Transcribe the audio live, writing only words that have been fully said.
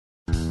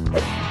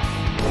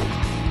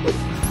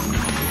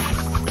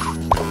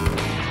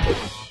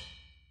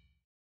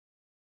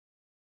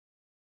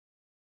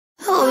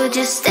would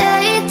you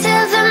stay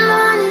till the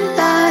morning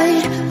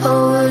light?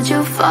 Or would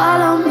you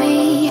follow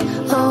me?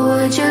 Or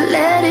would you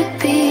let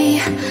it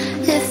be?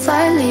 If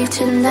I leave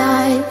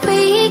tonight,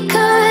 we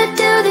could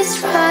do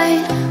this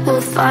right. We'll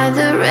find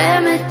the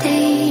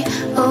remedy.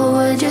 Or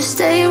would you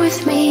stay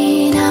with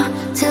me now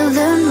till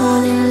the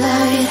morning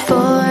light?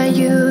 Before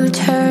you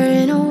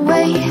turn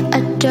away, I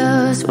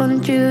just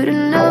want you to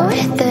know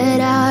that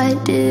I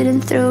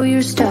didn't throw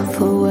your stuff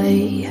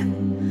away.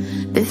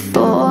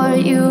 Before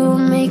you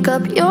make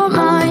up your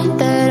mind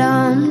that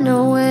I'm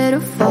nowhere to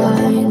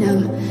find,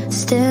 I'm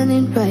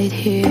standing right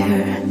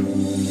here.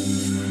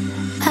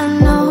 I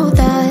know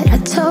that I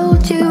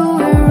told you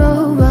we're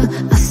over,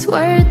 I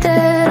swear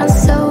that I'm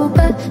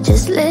sober.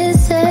 Just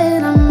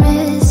listen, I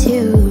miss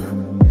you.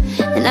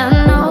 And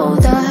I know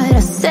that I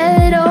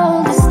said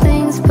all these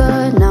things,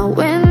 but now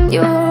when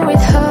you're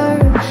with her,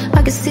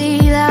 I can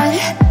see that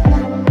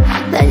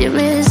you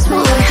miss me.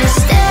 Would you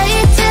stay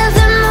till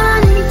the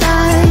morning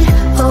light?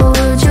 Or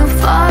would you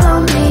follow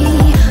me?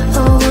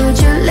 Or would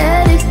you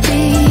let it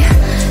be?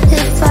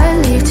 If I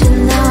leave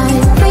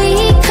tonight, we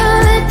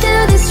could do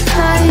this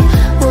right.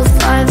 We'll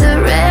find the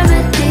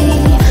remedy.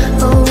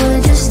 Or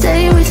would you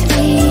stay with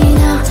me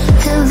now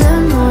till the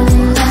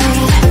morning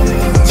light?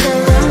 Till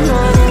the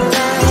morning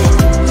light.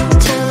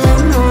 Till the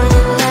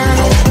morning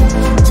light.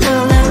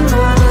 Till the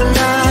morning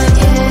light,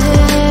 yeah.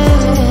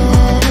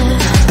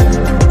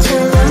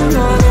 Till the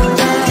morning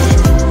light.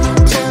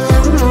 Till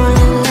the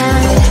morning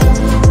light.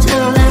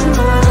 Till the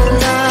morning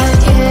light,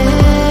 yeah.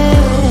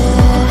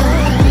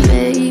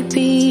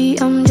 Maybe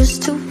I'm just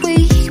too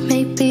weak.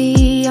 Maybe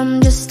I'm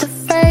just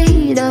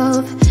afraid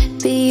of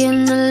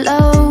being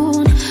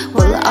alone.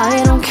 Well,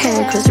 I don't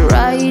care, 'cause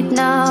right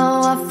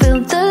now I feel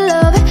the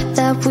love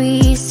that we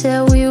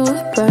said we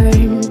would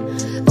burn.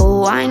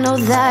 Oh, I know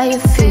that you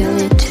feel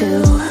it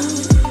too.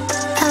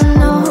 I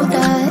know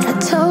that I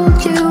told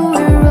you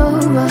we're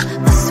over,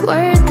 I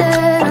swear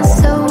that I'm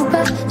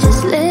sober.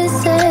 Just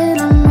listen,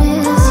 I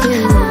miss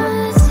you.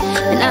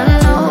 And I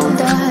know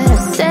that I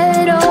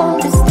said all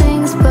these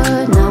things,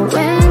 but now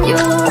when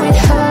you're with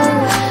her,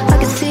 I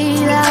can see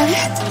that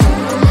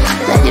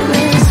you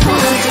miss me.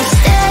 Would you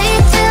stay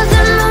till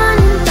the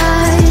morning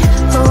light?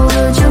 Or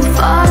would you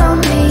follow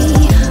me?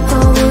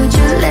 Or would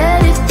you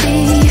let it be?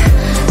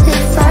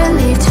 If I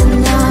leave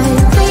tonight,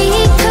 we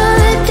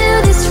could do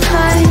this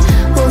right.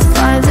 We'll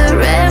find the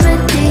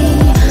remedy.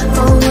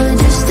 Or would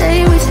you stay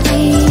with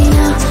me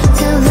now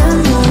till the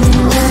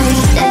morning light?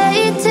 Stay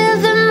till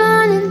the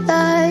morning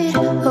light.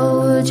 Or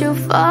would you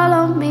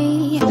follow me?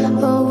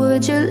 Or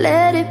would you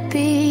let it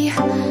be?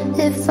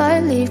 If I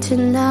leave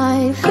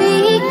tonight, we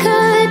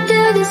could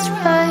do this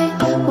right.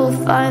 We'll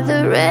find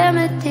the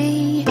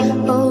remedy.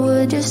 Or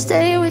would you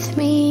stay with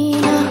me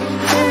now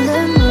till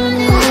the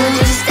morning light? Would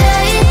you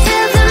stay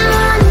till the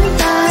morning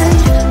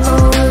light?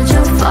 Or would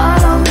you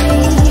follow me?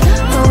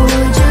 Or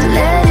would you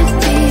let it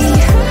be?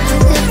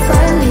 If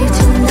I leave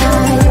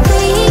tonight,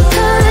 we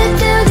could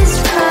do this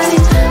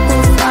right.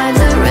 We'll find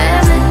the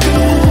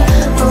remedy.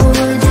 Or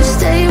would you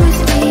stay with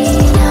me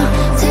now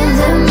till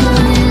the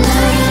morning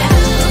light?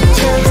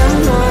 Till the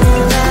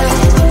morning light.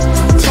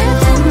 Till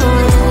the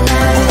morning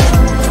light.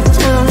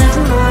 Till the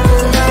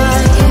morning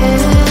light,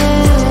 yeah.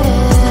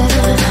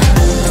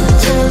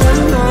 Till the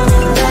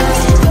morning light.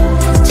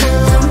 Till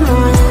the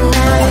morning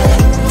light.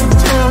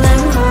 Till the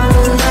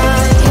morning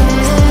light, yeah.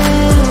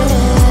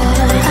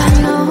 I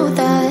know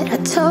that I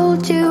told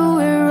you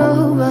we're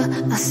over,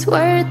 I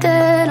swear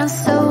that I'm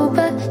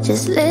sober.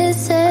 Just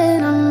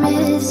listen, I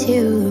miss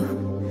you.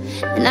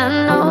 And I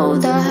know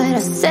that I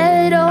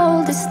said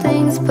all these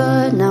things,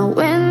 but now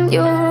when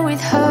you're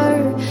with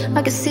her,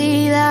 I can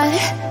see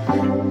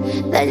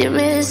that you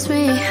miss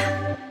me.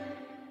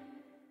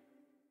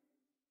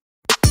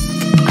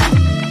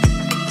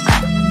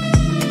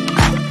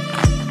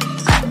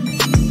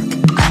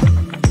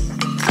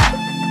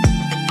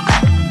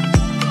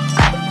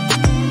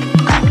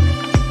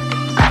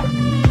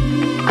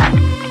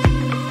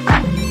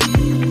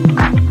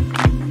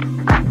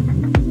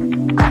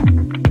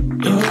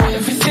 You're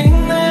everything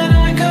that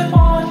I could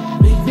want,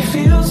 make me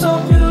feel so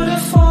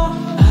beautiful.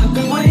 I've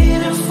been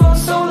waiting for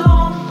so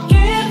long,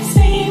 can't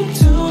seem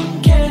to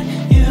get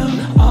you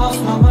off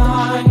my mind.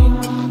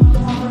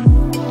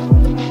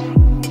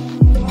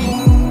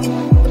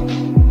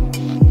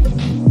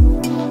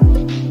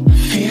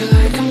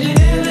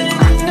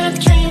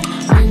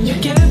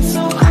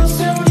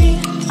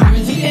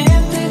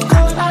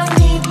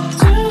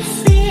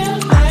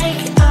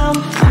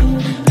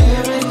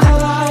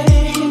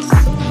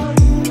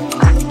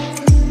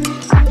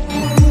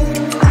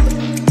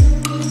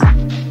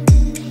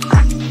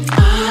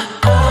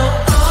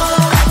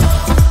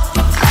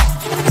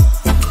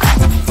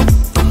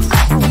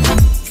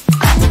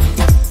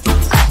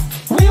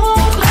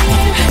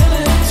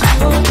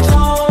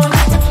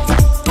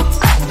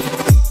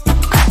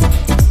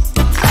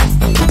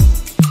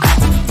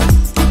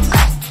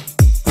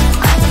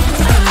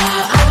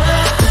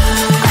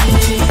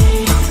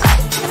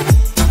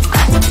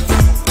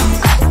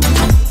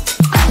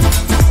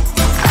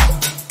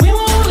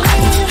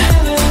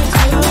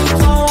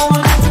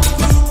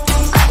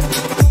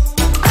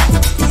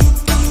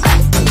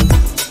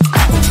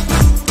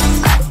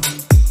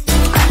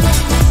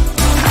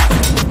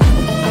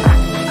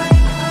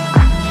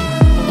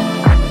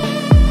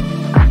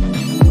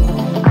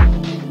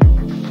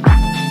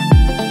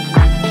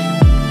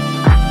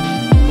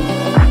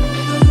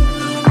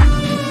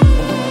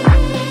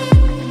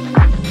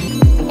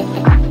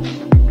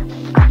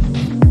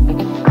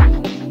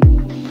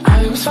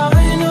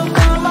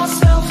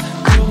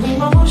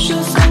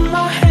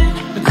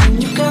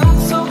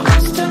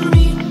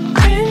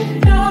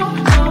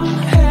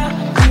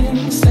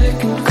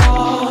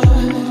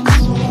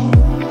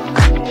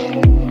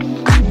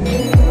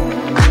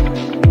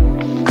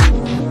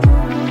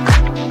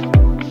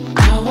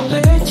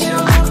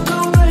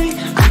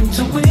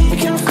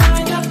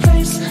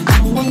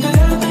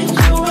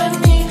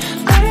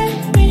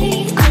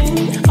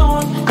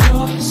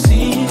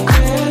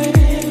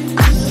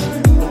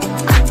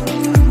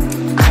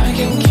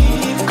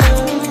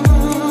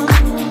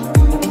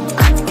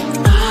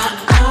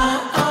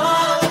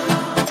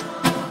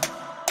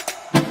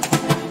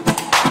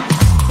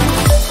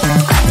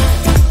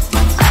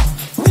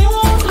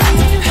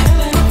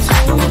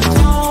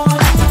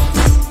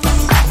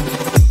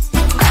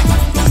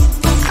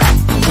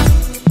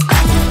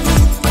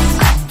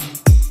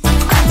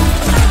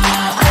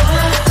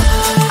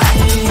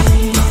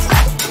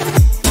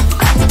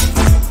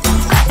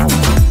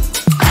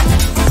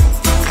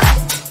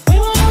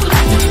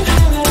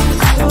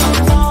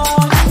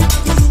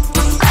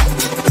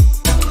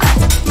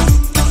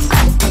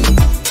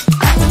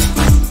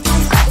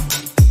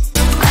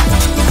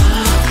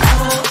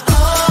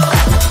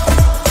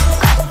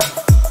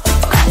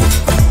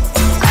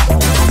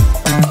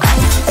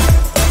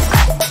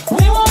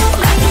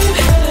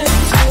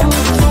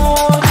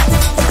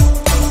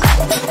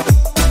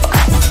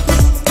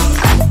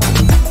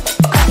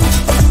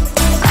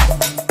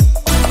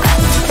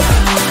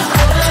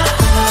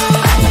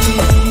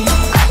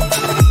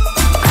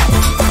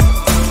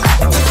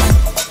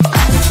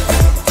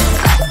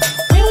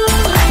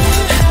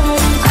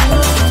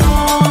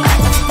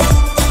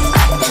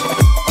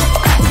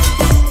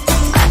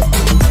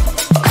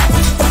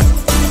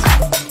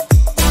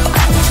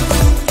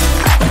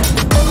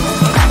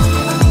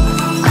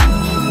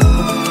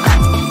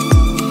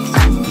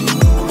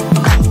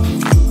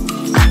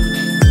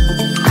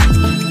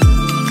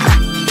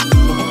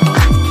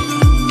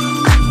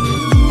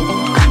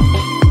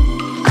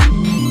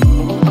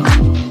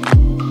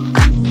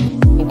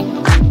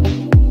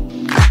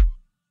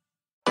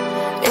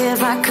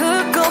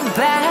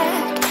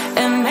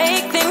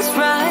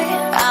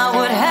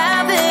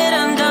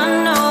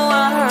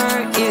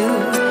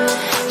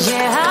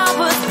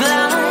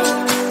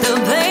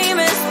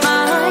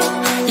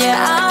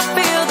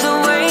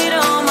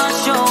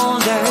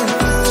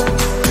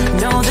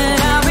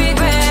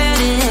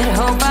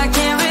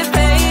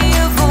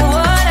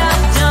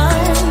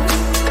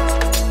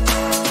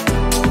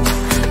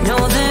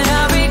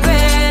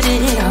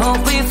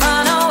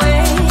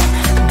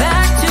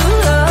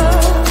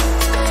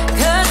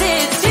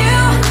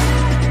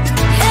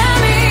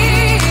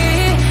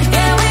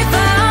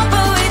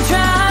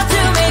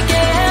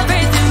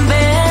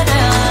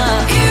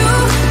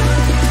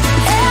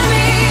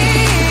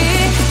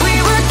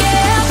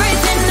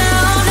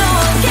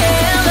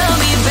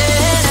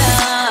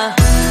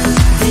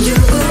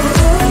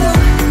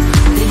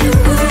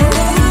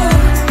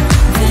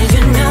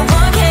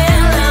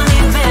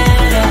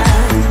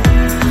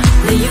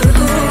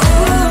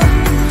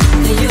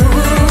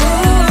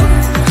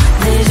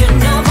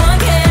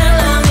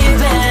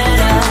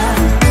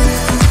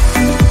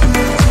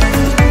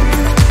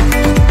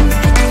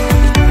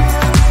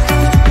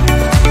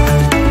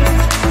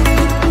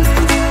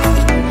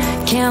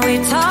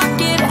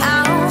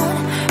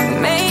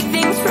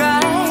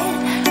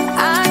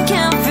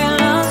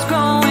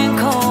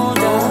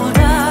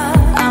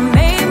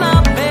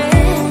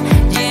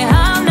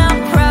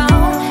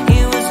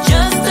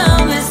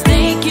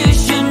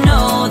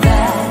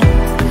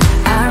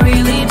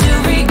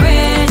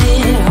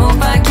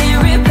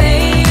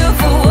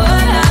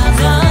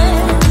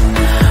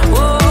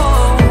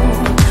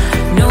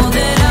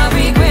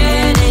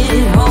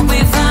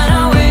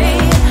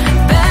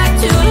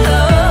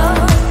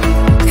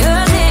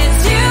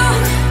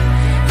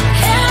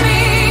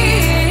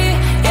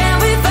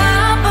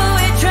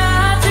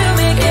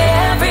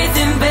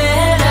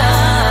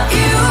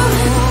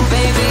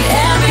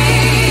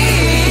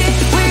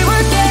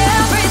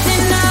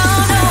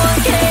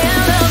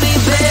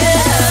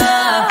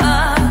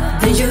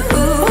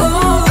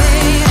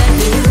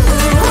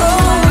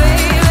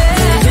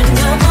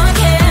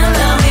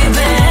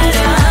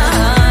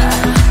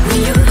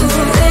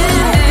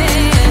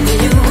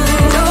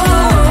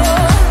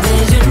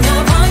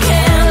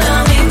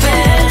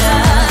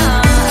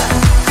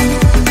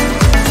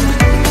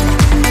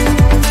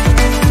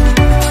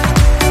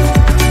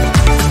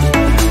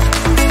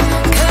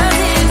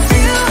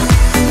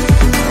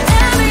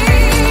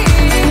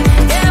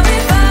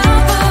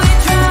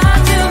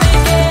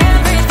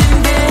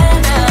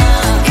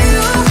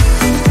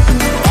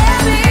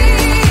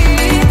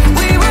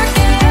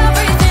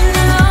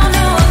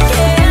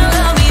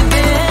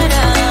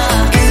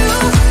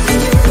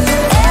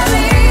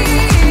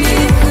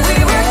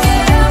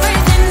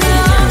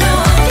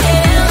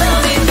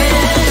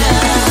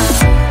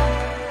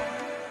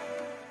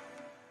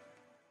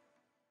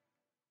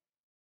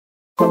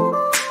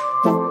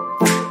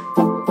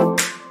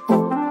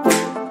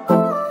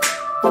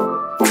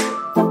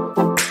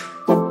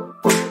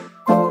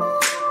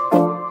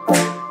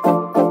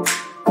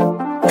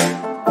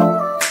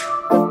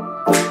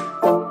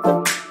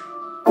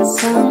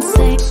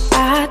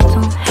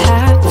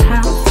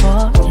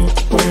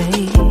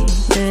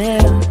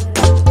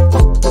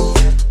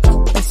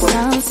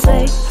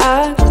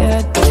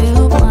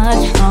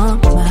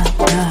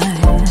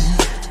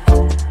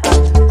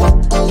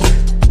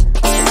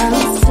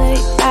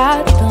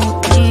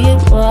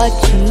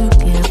 what you